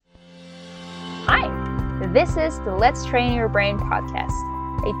Hi, this is the Let's Train Your Brain podcast,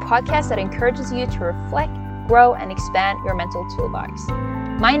 a podcast that encourages you to reflect, grow, and expand your mental toolbox.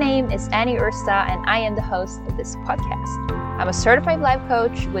 My name is Annie Ursta, and I am the host of this podcast. I'm a certified life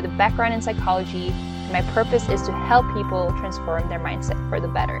coach with a background in psychology, and my purpose is to help people transform their mindset for the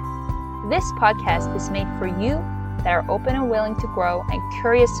better. This podcast is made for you that are open and willing to grow and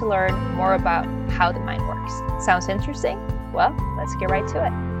curious to learn more about how the mind works. Sounds interesting? Well, let's get right to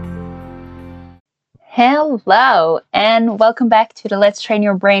it. Hello, and welcome back to the Let's Train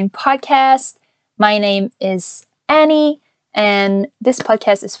Your Brain podcast. My name is Annie, and this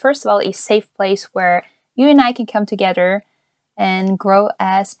podcast is, first of all, a safe place where you and I can come together and grow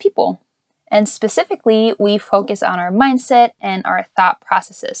as people. And specifically, we focus on our mindset and our thought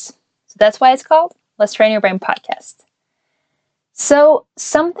processes. So that's why it's called Let's Train Your Brain podcast. So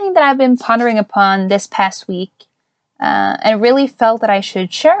something that I've been pondering upon this past week and really felt that I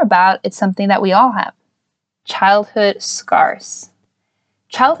should share about, it's something that we all have. Childhood scars.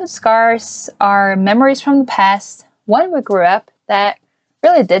 Childhood scars are memories from the past, when we grew up, that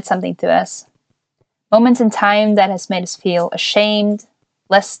really did something to us. Moments in time that has made us feel ashamed,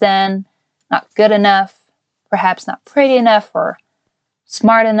 less than, not good enough, perhaps not pretty enough or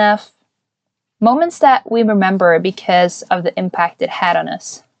smart enough. Moments that we remember because of the impact it had on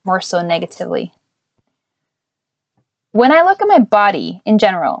us, more so negatively. When I look at my body in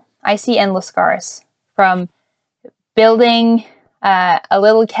general, I see endless scars. From building a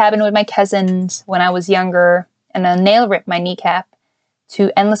little cabin with my cousins when I was younger and a nail ripped my kneecap,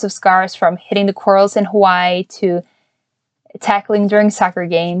 to endless of scars from hitting the corals in Hawaii to tackling during soccer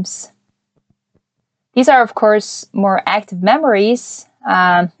games. These are, of course, more active memories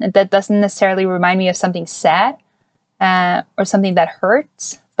that doesn't necessarily remind me of something sad or something that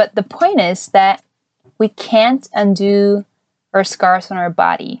hurts. But the point is that we can't undo our scars on our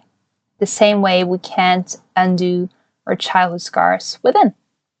body the same way we can't undo our childhood scars within.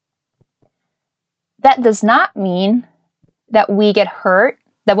 That does not mean that we get hurt,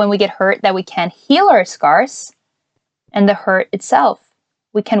 that when we get hurt, that we can't heal our scars and the hurt itself.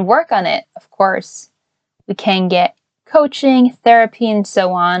 We can work on it, of course. We can get coaching, therapy, and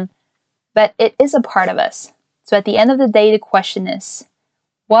so on, but it is a part of us. So at the end of the day, the question is,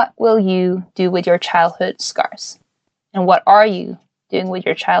 what will you do with your childhood scars? And what are you doing with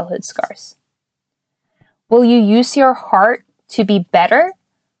your childhood scars? Will you use your heart to be better?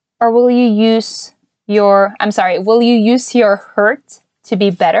 Or will you use your hurt to be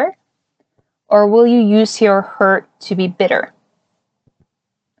better? Or will you use your hurt to be bitter?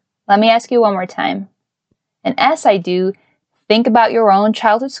 Let me ask you one more time. And as I do, think about your own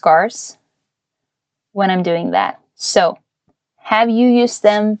childhood scars when I'm doing that. So, have you used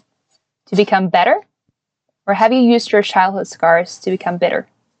them to become better? Or have you used your childhood scars to become bitter?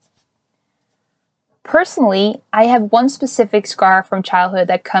 Personally, I have one specific scar from childhood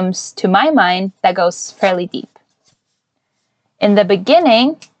that comes to my mind that goes fairly deep. In the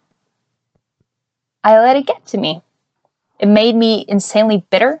beginning, I let it get to me. It made me insanely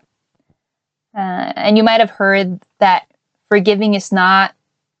bitter. And you might have heard that forgiving is not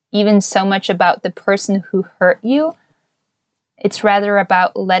even so much about the person who hurt you. It's rather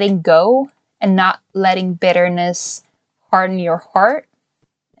about letting go and not letting bitterness harden your heart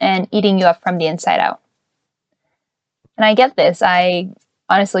and eating you up from the inside out. And I get this. I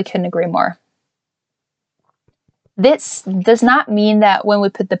honestly couldn't agree more. This does not mean that when we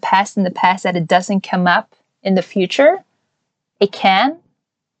put the past in the past that it doesn't come up in the future. It can.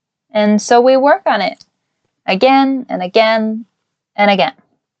 And so we work on it again and again and again.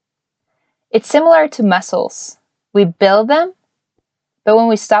 It's similar to muscles. We build them, but when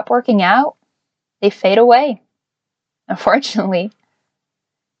we stop working out, they fade away, unfortunately.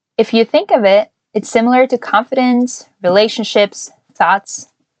 If you think of it, it's similar to confidence, relationships, thoughts,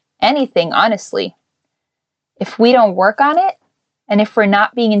 anything, honestly. If we don't work on it, and if we're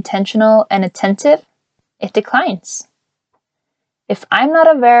not being intentional and attentive, it declines. If I'm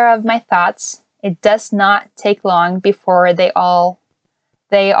not aware of my thoughts, it does not take long before they are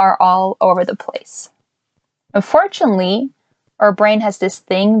all over the place. Unfortunately, our brain has this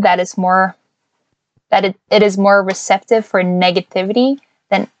thing that is it is more receptive for negativity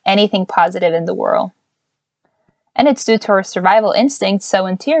than anything positive in the world. And it's due to our survival instinct, so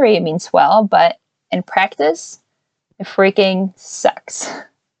in theory it means well, but in practice, it freaking sucks.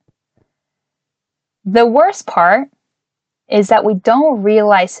 The worst part is that we don't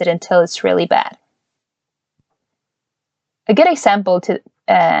realize it until it's really bad. A good example to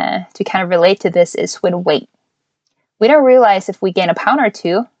kind of relate to this is with weight. We don't realize if we gain a pound or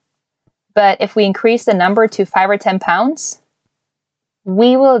two, but if we increase the number to 5 or 10 pounds,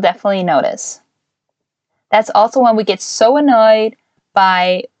 we will definitely notice. That's also when we get so annoyed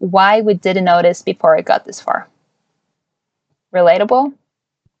by why we didn't notice before it got this far. Relatable?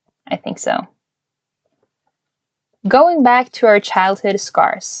 I think so. Going back to our childhood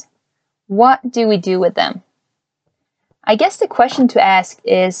scars, what do we do with them? I guess the question to ask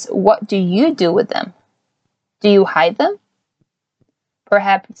is, what do you do with them? Do you hide them?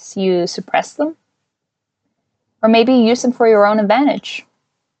 Perhaps you suppress them? Or maybe you use them for your own advantage?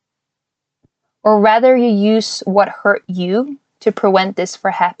 Or rather, you use what hurt you to prevent this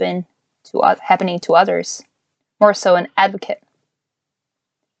from happening to others, more so an advocate.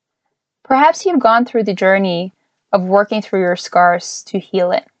 Perhaps you've gone through the journey of working through your scars to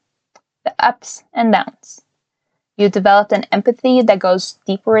heal it, the ups and downs. You've developed an empathy that goes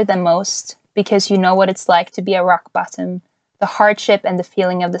deeper than most because you know what it's like to be at rock bottom, the hardship and the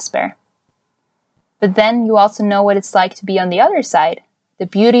feeling of despair. But then you also know what it's like to be on the other side, the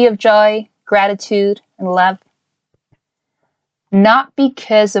beauty of joy, gratitude, and love. Not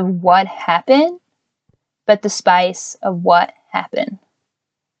because of what happened, but the spice of what happened.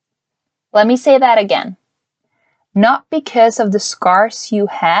 Let me say that again. Not because of the scars you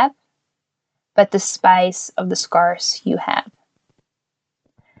have, but the spice of the scars you have.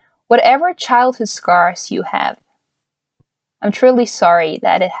 Whatever childhood scars you have, I'm truly sorry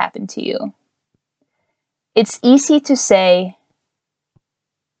that it happened to you. It's easy to say,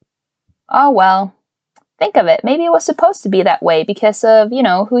 oh well, think of it. Maybe it was supposed to be that way because of,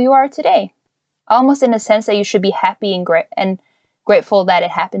 who you are today. Almost in a sense that you should be happy and grateful that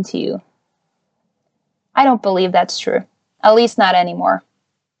it happened to you. I don't believe that's true. At least not anymore.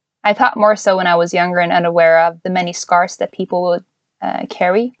 I thought more so when I was younger and unaware of the many scars that people would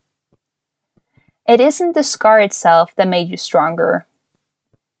carry. It isn't the scar itself that made you stronger.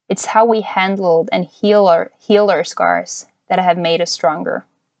 It's how we handled and heal our scars that have made us stronger.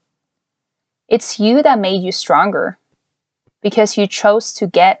 It's you that made you stronger because you chose to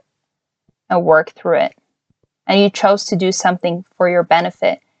get and work through it. And you chose to do something for your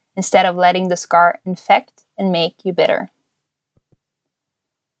benefit instead of letting the scar infect and make you bitter.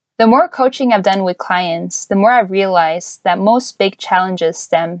 The more coaching I've done with clients, the more I realize that most big challenges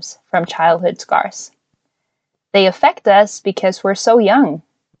stems from childhood scars. They affect us because we're so young.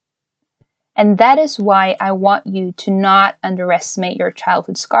 And that is why I want you to not underestimate your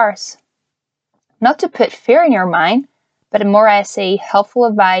childhood scars. Not to put fear in your mind, but more as a helpful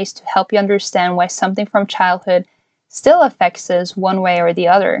advice to help you understand why something from childhood still affects us one way or the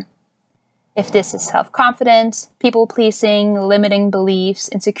other. If this is self-confidence, people-pleasing, limiting beliefs,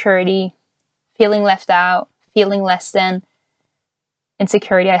 insecurity, feeling left out, feeling less than,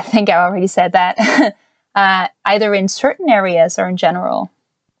 insecurity, I think I already said that, either in certain areas or in general.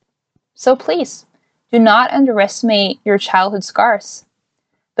 So please, do not underestimate your childhood scars,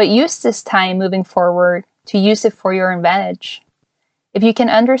 but use this time moving forward to use it for your advantage. If you can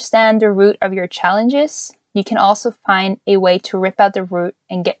understand the root of your challenges, you can also find a way to rip out the root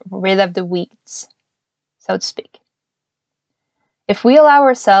and get rid of the weeds, so to speak. If we allow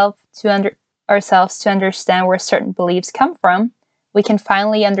ourselves to understand where certain beliefs come from, we can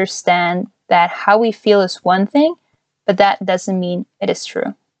finally understand that how we feel is one thing, but that doesn't mean it is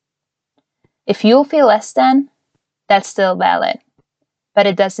true. If you'll feel less than, that's still valid, but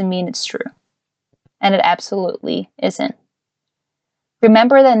it doesn't mean it's true. And it absolutely isn't.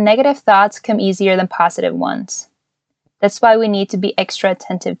 Remember that negative thoughts come easier than positive ones. That's why we need to be extra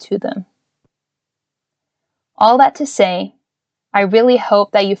attentive to them. All that to say, I really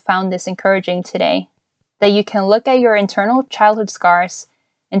hope that you found this encouraging today, that you can look at your internal childhood scars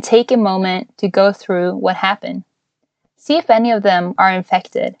and take a moment to go through what happened. See if any of them are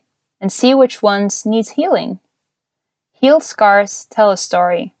infected, and see which ones needs healing. Healed scars tell a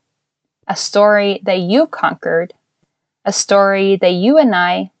story that you conquered, a story that you and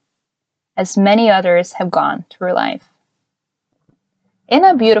I, as many others, have gone through life. In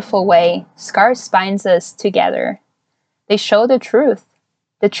a beautiful way, scars binds us together. They show the truth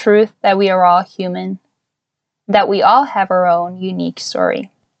that we are all human, that we all have our own unique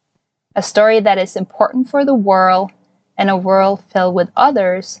story, a story that is important for the world and a world filled with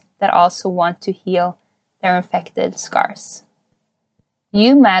others that also want to heal their infected scars.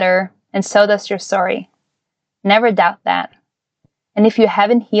 You matter, and so does your story. Never doubt that. And if you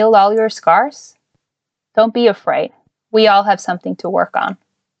haven't healed all your scars, don't be afraid. We all have something to work on.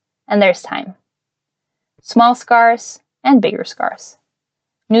 And there's time. Small scars and bigger scars.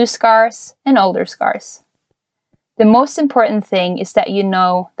 New scars and older scars. The most important thing is that you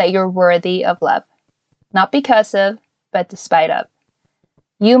know that you're worthy of love. Not because of, but despite of.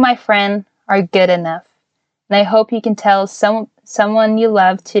 You, my friend, are good enough. And I hope you can tell someone you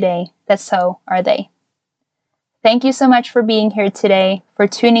love today that so are they. Thank you so much for being here today, for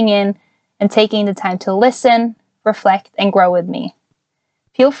tuning in and taking the time to listen, reflect, and grow with me.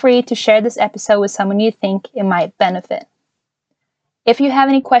 Feel free to share this episode with someone you think it might benefit. If you have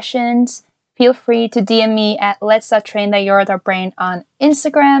any questions, feel free to DM me at let's.train.your.brain on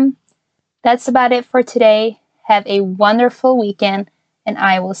Instagram. That's about it for today. Have a wonderful weekend, and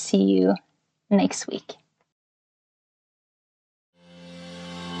I will see you next week.